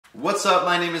What's up?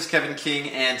 My name is Kevin King,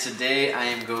 and today I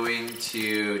am going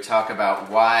to talk about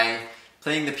why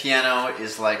playing the piano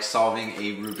is like solving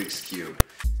a Rubik's Cube.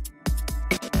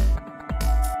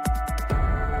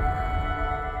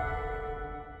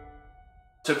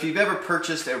 So if you've ever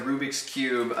purchased a Rubik's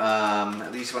Cube,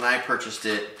 at least when I purchased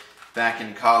it back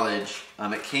in college,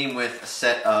 it came with a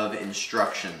set of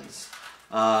instructions.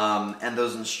 And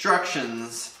those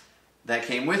instructions that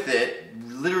came with it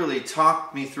literally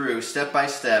talked me through step by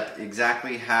step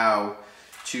exactly how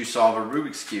to solve a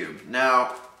Rubik's Cube.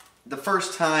 Now, the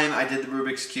first time I did the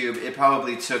Rubik's Cube, it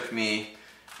probably took me,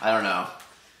 I don't know,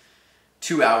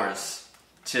 2 hours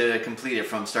to complete it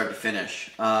from start to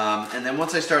finish. And then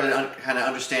once I started kind of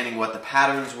understanding what the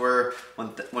patterns were,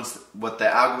 what the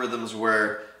algorithms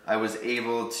were, I was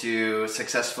able to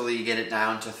successfully get it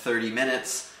down to 30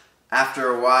 minutes. After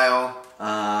a while,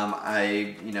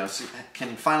 I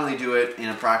can finally do it in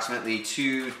approximately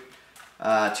 2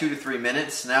 to 3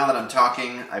 minutes. Now that I'm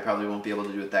talking, I probably won't be able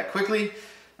to do it that quickly.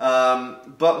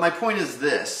 But my point is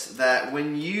this, that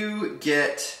when you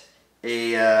get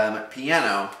a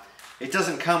piano, it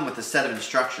doesn't come with a set of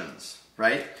instructions,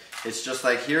 right? It's just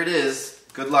like, here it is,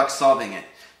 good luck solving it.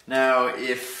 Now,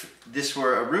 if this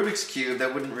were a Rubik's Cube,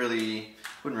 that wouldn't really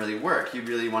work. You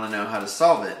really want to know how to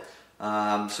solve it.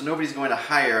 So nobody's going to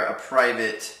hire a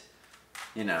private,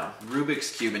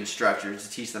 Rubik's Cube instructor to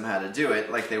teach them how to do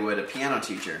it like they would a piano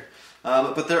teacher.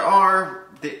 But they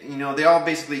all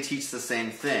basically teach the same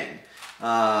thing.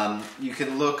 You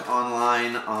can look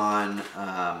online on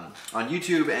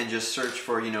YouTube and just search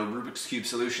for, Rubik's Cube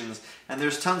solutions, and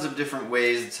there's tons of different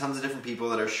ways, tons of different people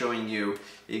that are showing you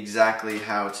exactly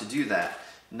how to do that.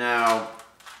 Now,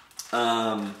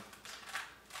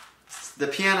 the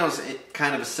piano's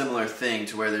kind of a similar thing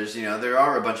to where there's, there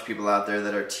are a bunch of people out there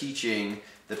that are teaching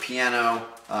the piano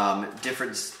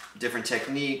different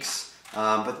techniques,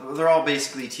 but they're all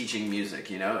basically teaching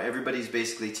music, Everybody's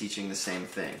basically teaching the same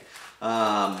thing.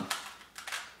 Sorry,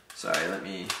 let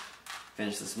me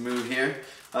finish this move here.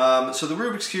 So the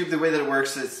Rubik's Cube, the way that it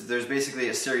works is there's basically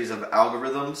a series of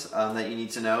algorithms that you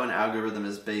need to know. An algorithm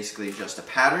is basically just a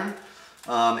pattern.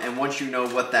 And once you know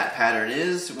what that pattern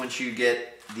is, once you get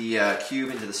the cube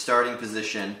into the starting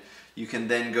position, you can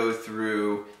then go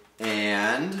through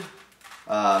and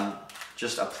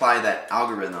just apply that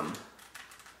algorithm.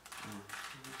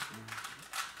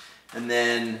 And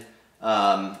then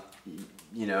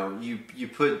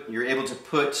you're able to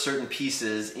put certain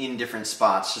pieces in different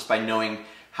spots just by knowing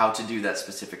how to do that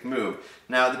specific move.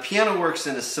 Now the piano works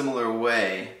in a similar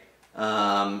way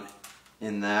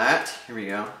in that, here we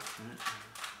go.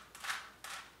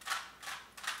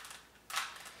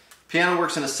 Piano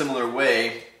works in a similar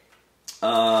way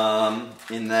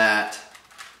in that,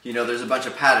 there's a bunch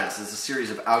of patterns. There's a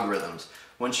series of algorithms.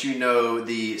 Once you know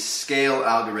the scale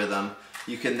algorithm,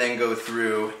 you can then go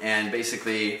through and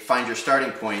basically find your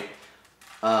starting point,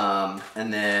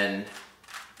 and then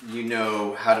you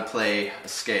know how to play a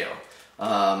scale.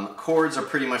 Chords are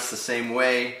pretty much the same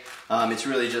way. It's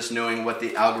really just knowing what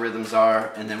the algorithms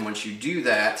are, and then once you do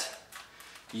that,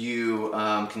 you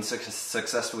can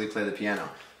successfully play the piano.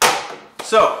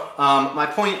 So, my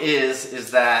point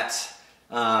is that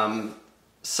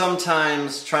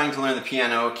sometimes trying to learn the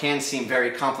piano can seem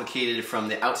very complicated from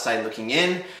the outside looking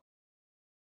in.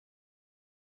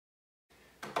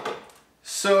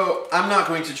 So, I'm not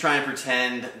going to try and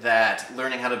pretend that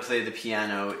learning how to play the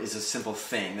piano is a simple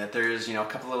thing, that there's, a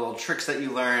couple little tricks that you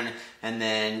learn and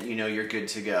then, you're good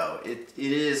to go. It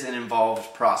is an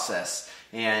involved process,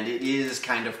 and it is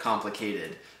kind of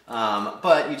complicated.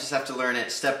 But you just have to learn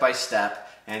it step by step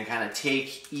and kind of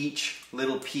take each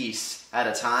little piece at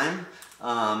a time.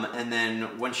 And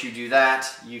then once you do that,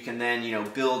 you can then,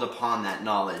 build upon that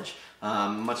knowledge,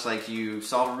 much like you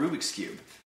solve a Rubik's Cube.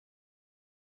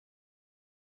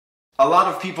 A lot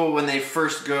of people, when they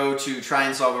first go to try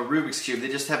and solve a Rubik's Cube, they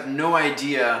just have no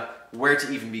idea where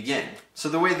to even begin. So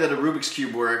the way that a Rubik's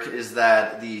Cube works is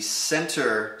that the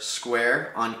center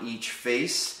square on each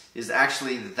face is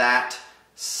actually that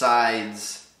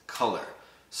side's color.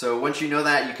 So once you know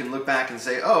that, you can look back and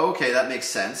say, oh, okay, that makes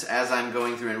sense. As I'm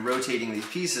going through and rotating these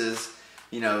pieces,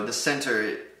 the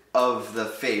center of the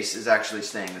face is actually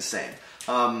staying the same.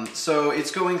 So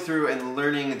it's going through and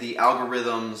learning the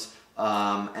algorithms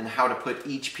and how to put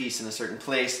each piece in a certain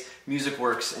place. Music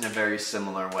works in a very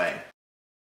similar way.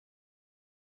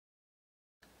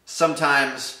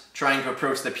 Sometimes trying to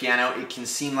approach the piano, it can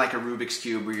seem like a Rubik's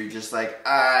Cube where you're just like,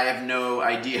 I have no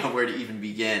idea where to even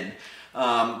begin.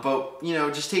 But,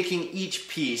 just taking each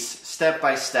piece step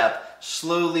by step,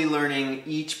 slowly learning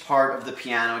each part of the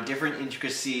piano, different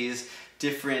intricacies,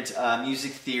 different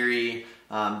music theory,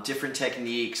 different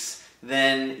techniques,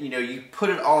 then you put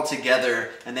it all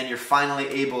together, and then you're finally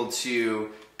able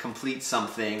to complete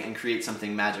something and create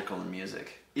something magical in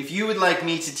music. If you would like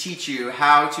me to teach you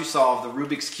how to solve the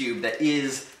Rubik's Cube that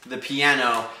is the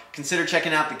piano, consider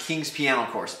checking out the King's Piano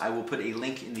course. I will put a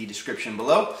link in the description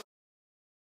below.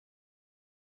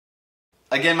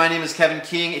 Again, my name is Kevin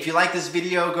King. If you like this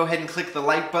video, go ahead and click the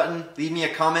like button, leave me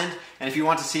a comment, and if you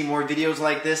want to see more videos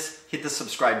like this, hit the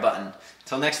subscribe button.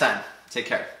 Until next time, take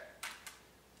care.